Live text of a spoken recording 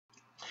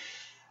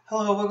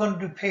Hello, we're going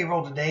to do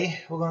payroll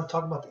today. We're going to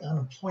talk about the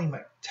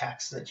unemployment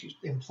tax that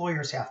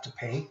employers have to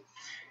pay.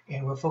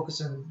 And we're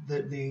focusing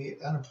the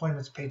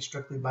unemployment's paid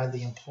strictly by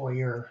the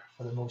employer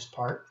for the most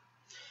part.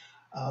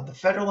 The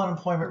federal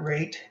unemployment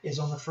rate is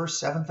on the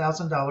first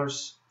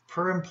 $7,000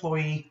 per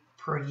employee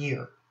per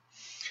year.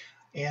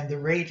 And the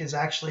rate is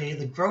actually,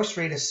 the gross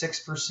rate is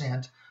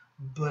 6%,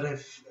 but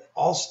if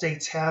all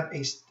states have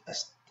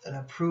an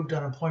approved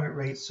unemployment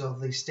rate, so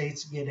the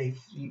states get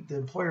the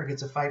employer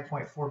gets a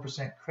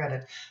 5.4%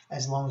 credit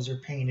as long as they're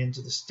paying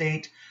into the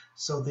state.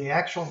 So the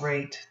actual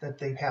rate that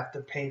they have to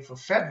pay for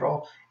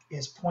federal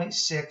is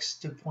 0.6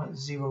 to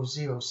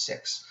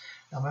 0.006.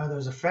 Now remember,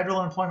 there's a federal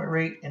unemployment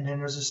rate and then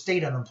there's a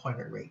state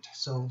unemployment rate.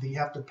 So you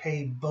have to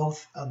pay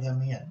both of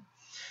them in.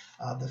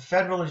 The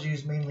federal is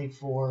used mainly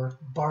for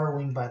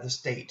borrowing by the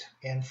state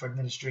and for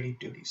administrative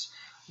duties,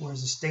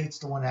 whereas the state's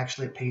the one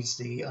actually pays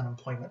the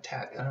unemployment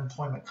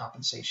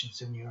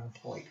compensations when you're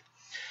employed.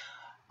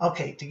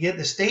 Okay, to get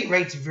the state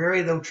rates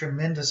vary though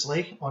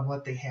tremendously on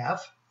what they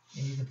have,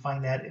 and you can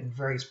find that in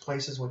various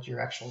places what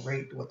your actual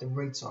rate, what the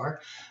rates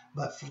are.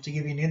 But to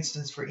give you an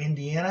instance, for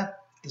Indiana,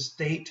 the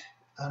state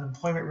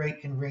unemployment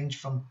rate can range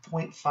from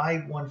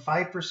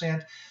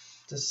 0.515%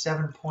 to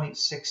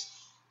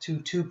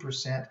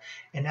 7.622%,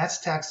 and that's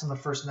taxed on the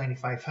first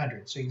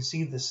 $9,500. So you can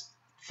see this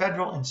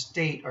federal and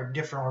state are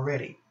different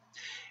already.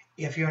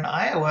 If you're in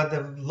Iowa,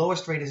 the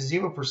lowest rate is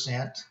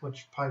 0%,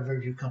 which probably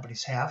very few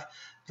companies have.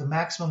 The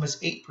maximum is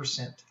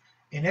 8%,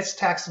 and it's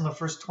taxed on the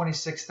first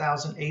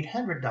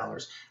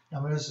 $26,800.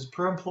 Now this is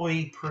per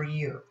employee per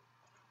year.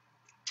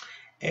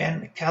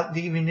 And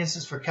even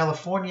instance for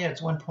California,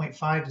 it's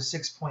 1.5 to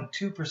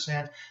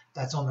 6.2%.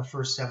 That's on the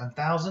first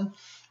 7,000.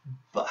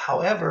 But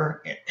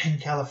however, in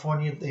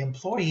California, the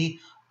employee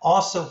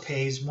also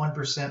pays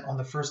 1% on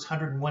the first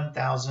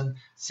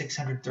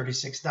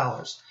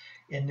 $101,636.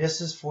 And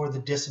this is for the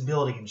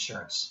disability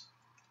insurance.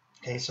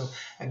 Okay, so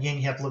again,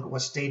 you have to look at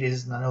what state it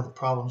is, and I know the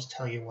problems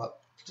tell you what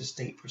the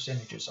state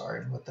percentages are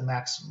and what the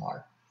maximum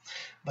are.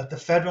 But the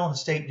federal and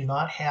state do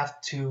not have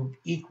to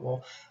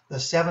equal. The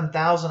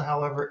 $7,000,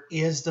 however,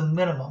 is the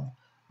minimum.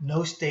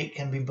 No state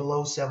can be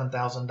below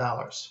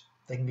 $7,000.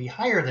 They can be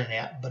higher than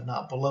that, but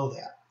not below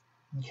that.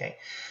 Okay.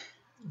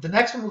 The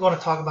next one we're going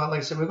to talk about,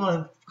 like I said, we're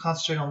going to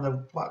concentrate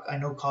on what I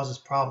know causes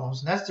problems,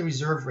 and that's the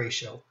reserve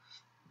ratio,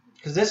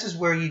 because this is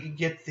where you can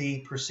get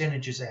the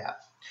percentages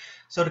at.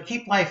 So to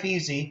keep life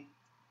easy,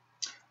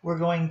 we're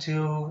going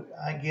to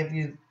give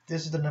you,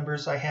 this is the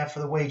numbers I have for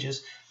the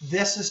wages.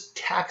 This is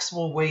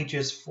taxable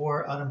wages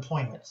for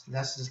unemployment.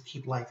 That's to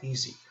keep life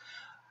easy.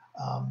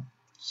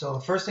 So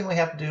the first thing we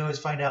have to do is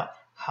find out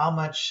how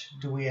much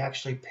do we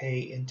actually pay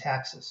in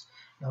taxes.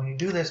 Now when you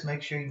do this,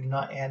 make sure you do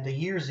not add the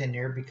years in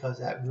there because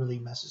that really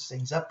messes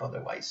things up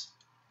otherwise.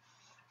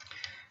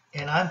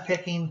 And I'm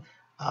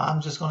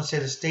just going to say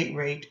the state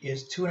rate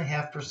is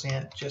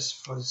 2.5%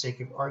 just for the sake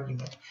of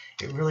argument.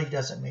 It really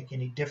doesn't make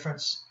any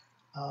difference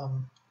of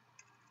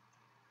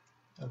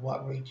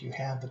what rate you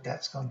have, but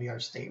that's going to be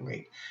our state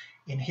rate.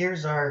 And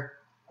here's our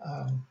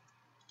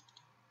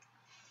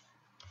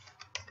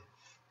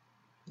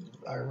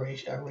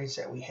rates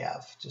that we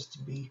have, just to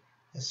be,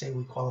 let's say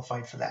we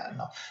qualified for that.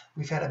 Now,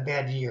 we've had a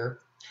bad year.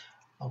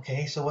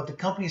 Okay, so what the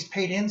company's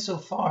paid in so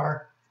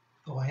far,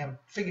 I haven't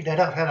figured that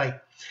out, had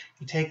I?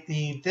 You take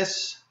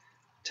this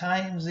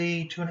times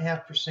the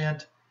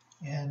 2.5%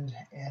 and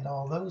add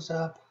all those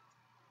up,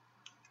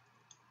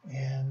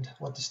 and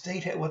what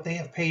they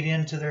have paid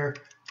into their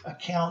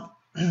account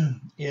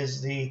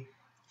is the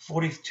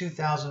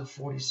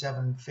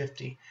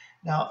 $42,047.50.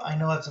 Now I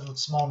know that's a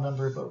small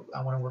number, but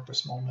I want to work with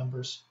small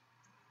numbers.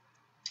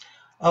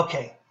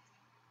 Okay,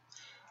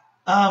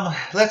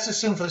 let's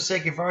assume for the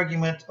sake of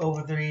argument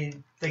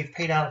they've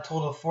paid out a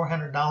total of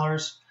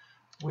 $400,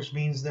 which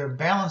means their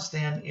balance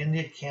then in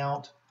the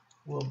account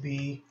will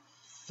be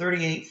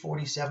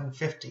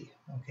 $38,47.50.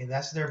 Okay,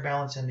 that's their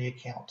balance in the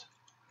account.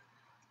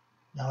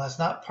 Now that's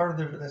not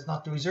that's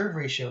not the reserve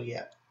ratio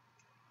yet.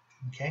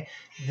 Okay,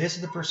 this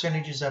is the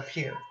percentages up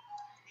here.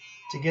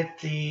 To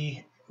get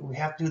we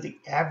have to do the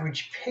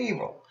average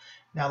payroll.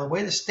 Now the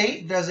way the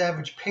state does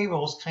average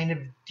payroll is kind of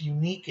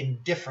unique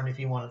and different if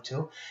you wanted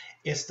to.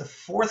 It's the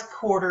fourth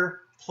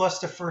quarter plus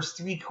the first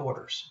 3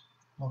 quarters.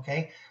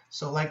 Okay,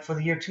 so like for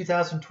the year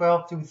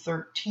 2012 through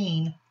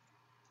 13,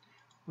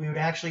 we would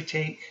actually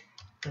take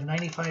the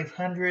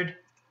 9,500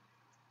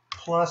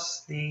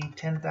 plus the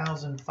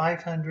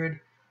 10,500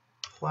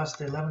 plus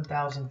the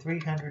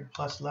 11,300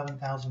 plus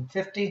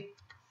 11,050,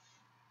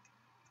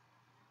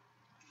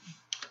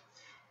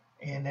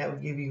 and that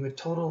would give you a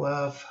total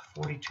of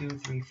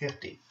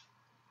 42,350.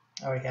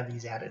 I already have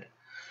these added.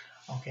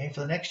 Okay, for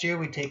the next year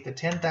we take the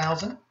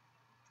 10,000.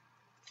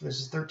 So this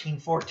is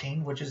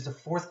 13-14, which is the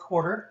fourth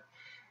quarter,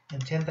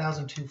 and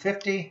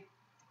 10,250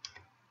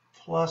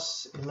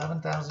 plus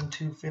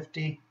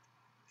 11,250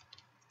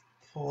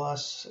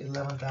 plus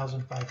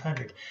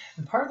 11,500.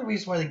 And part of the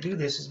reason why they do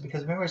this is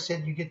because remember I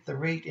said you get the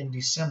rate in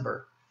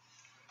December.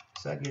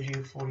 So that gives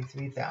you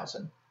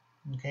 43,000.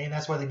 Okay, and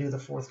that's why they do the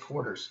fourth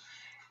quarters.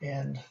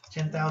 And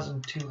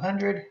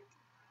 10,200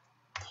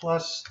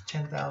 plus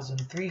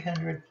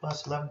 10,300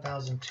 plus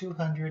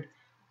 11,200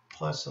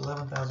 plus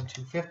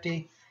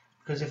 11,250.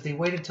 Because if they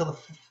waited till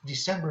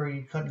December,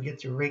 you couldn't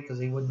get your rate because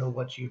they wouldn't know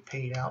what you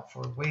paid out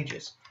for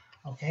wages.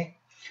 Okay,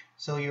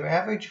 so your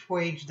average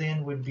wage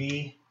then would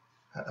be,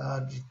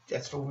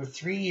 that's over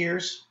 3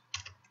 years.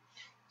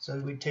 So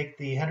we take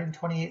the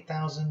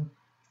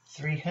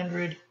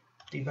 128,300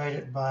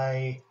 divided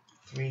by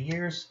 3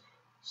 years.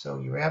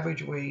 So your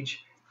average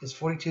wage is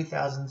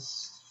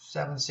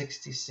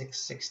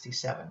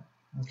 42,766.67.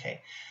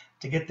 Okay,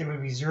 to get the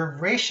reserve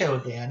ratio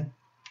then,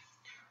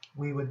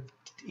 we would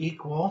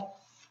equal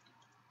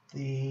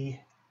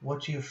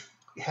what you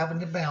have in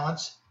the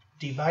balance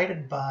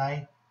divided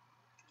by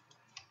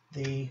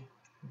the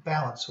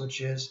balance,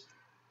 which is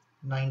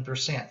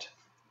 9%,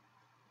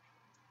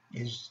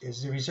 is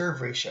the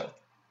reserve ratio.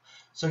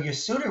 So your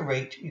SUTA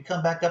rate, you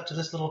come back up to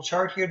this little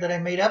chart here that I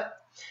made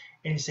up,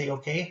 and you say,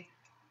 okay,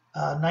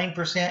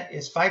 9%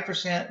 is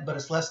 5%, but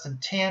it's less than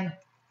 10,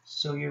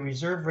 so your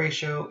reserve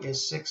ratio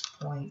is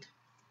 6.5.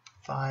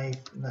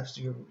 That's not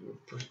your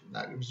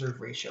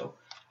reserve ratio,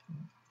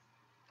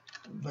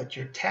 but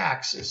your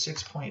tax is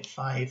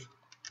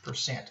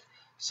 6.5%.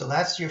 So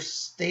that's your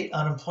state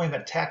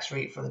unemployment tax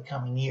rate for the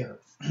coming year.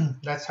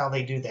 That's how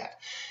they do that.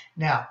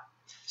 Now,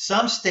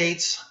 some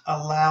states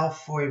allow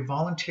for a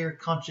volunteer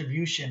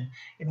contribution,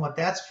 and what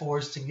that's for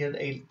is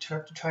to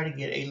try to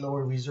get a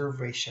lower reserve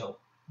ratio.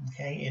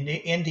 Okay, and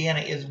Indiana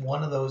is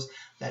one of those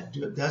that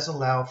does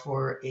allow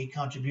for a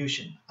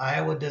contribution.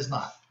 Iowa does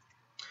not.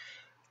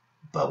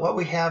 But what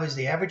we have is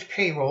the average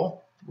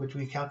payroll, which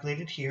we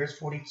calculated here, is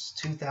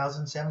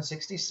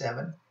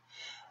 42,767.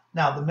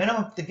 Now the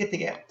minimum to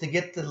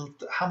get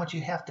how much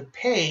you have to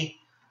pay,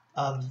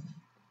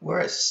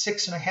 we're at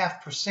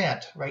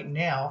 6.5% right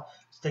now.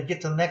 So to get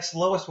to the next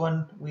lowest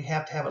one, we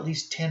have to have at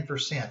least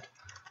 10%.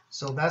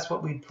 So that's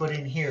what we'd put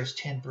in here is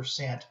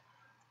 10%,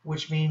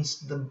 which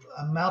means the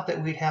amount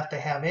that we'd have to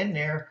have in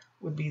there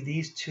would be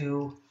these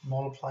two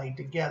multiplied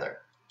together.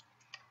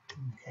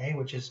 Okay,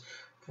 which is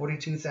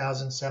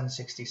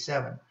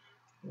 42,767.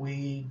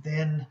 We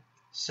then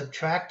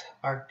subtract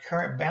our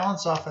current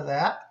balance off of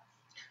that.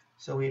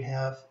 So we'd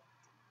have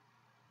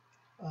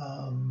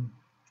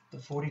the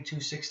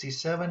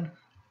 4267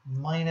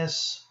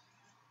 minus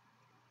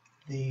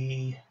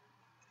the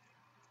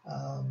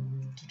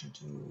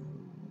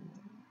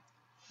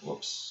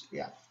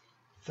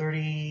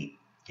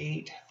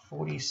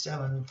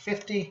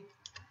 3847.50,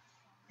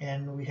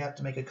 and we have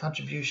to make a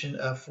contribution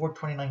of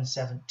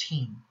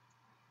 429.17.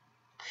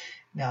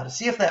 Now to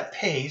see if that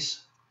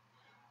pays,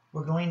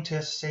 we're going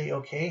to say,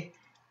 okay,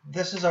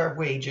 this is our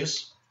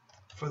wages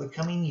for the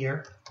coming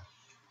year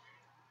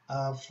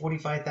of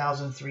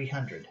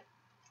 45,300.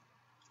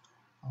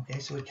 Okay,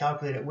 so we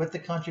calculate it with the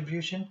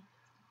contribution,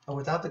 or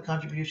without the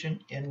contribution,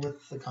 and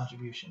with the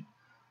contribution.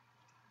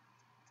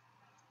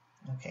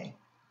 Okay,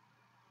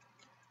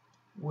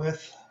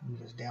 with, let me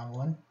just down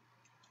one.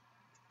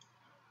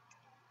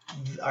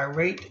 Our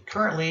rate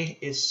currently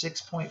is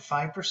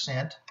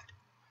 6.5%.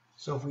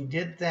 So if we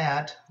did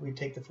that, we'd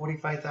take the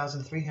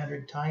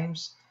 45,300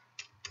 times.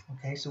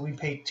 Okay, so we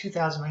paid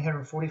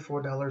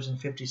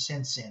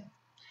 $2,944.50 in.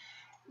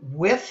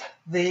 With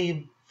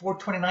the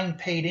 429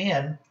 paid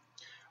in,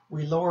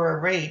 we lower our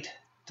rate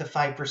to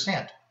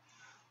 5%.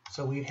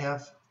 So we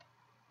have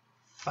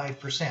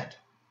 5%.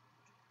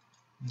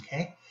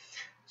 Okay,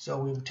 so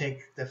we would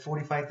take the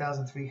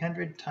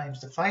 45,300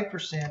 times the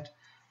 5%,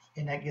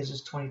 and that gives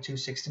us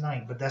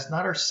 2269. But that's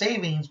not our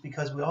savings,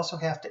 because we also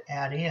have to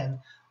add in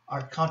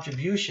our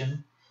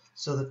contribution.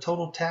 So the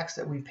total tax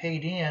that we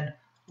paid in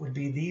would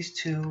be these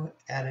two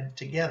added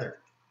together.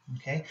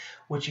 Okay,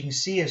 what you can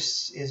see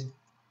is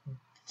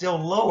still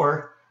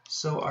lower.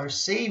 So our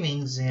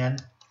savings in,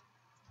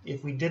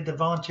 if we did the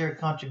volunteer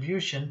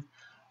contribution,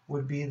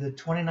 would be the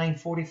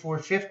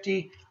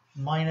 2944.50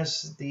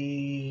 minus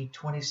the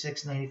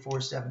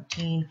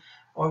 2694.17,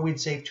 or we'd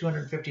save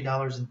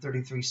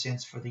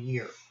 $250.33 for the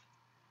year.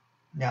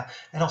 Now,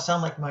 that'll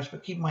sound like much,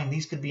 but keep in mind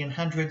these could be in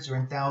hundreds or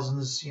in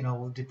thousands. You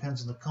know, it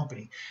depends on the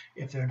company.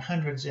 If they're in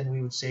hundreds, then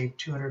we would save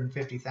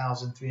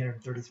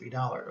 $250,333,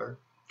 or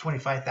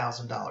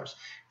 $25,000. If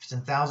it's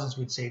in thousands,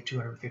 we'd save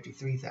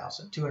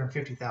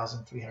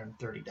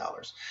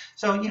 $250,330.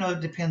 So, you know,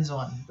 it depends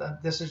on.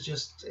 This is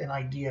just an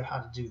idea of how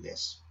to do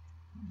this.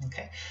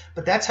 Okay,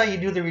 but that's how you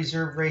do the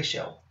reserve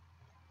ratio.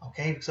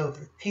 Okay, so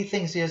the key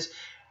things is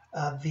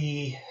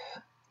find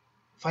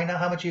out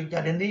how much you've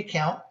got in the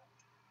account,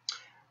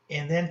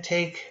 and then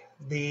take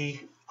the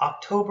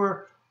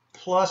October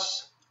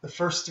plus the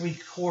first 3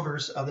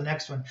 quarters of the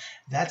next one.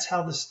 That's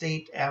how the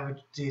state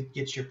average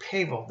gets your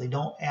payroll. They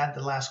don't add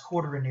the last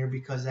quarter in there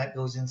because that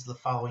goes into the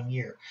following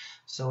year.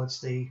 So it's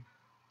the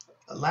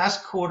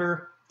last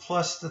quarter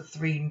plus the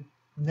 3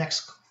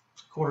 next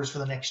quarters for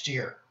the next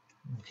year.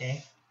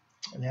 Okay,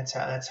 and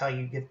that's how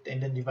you get,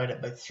 and then divide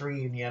it by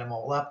 3 and you add them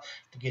all up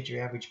to get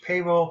your average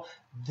payroll.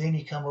 Then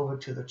you come over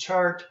to the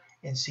chart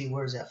and see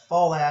where does that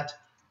fall at,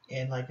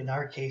 And like in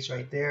our case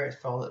right there, it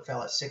fell at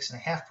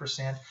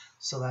 6.5%.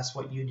 So that's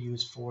what you'd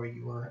use for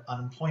your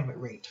unemployment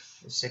rate,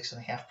 is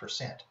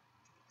 6.5%.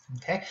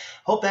 Okay,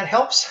 hope that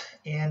helps.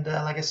 And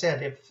like I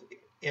said,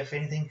 if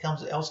anything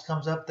else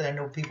comes up that I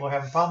know people are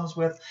having problems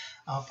with,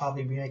 I'll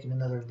probably be making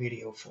another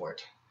video for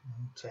it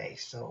today.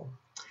 So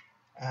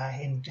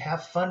and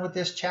have fun with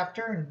this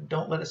chapter, and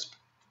don't let it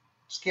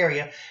scare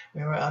you.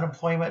 Remember,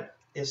 unemployment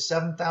is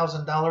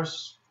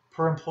 $7,000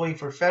 per employee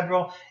for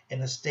federal. In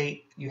the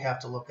state, you have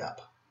to look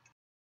up.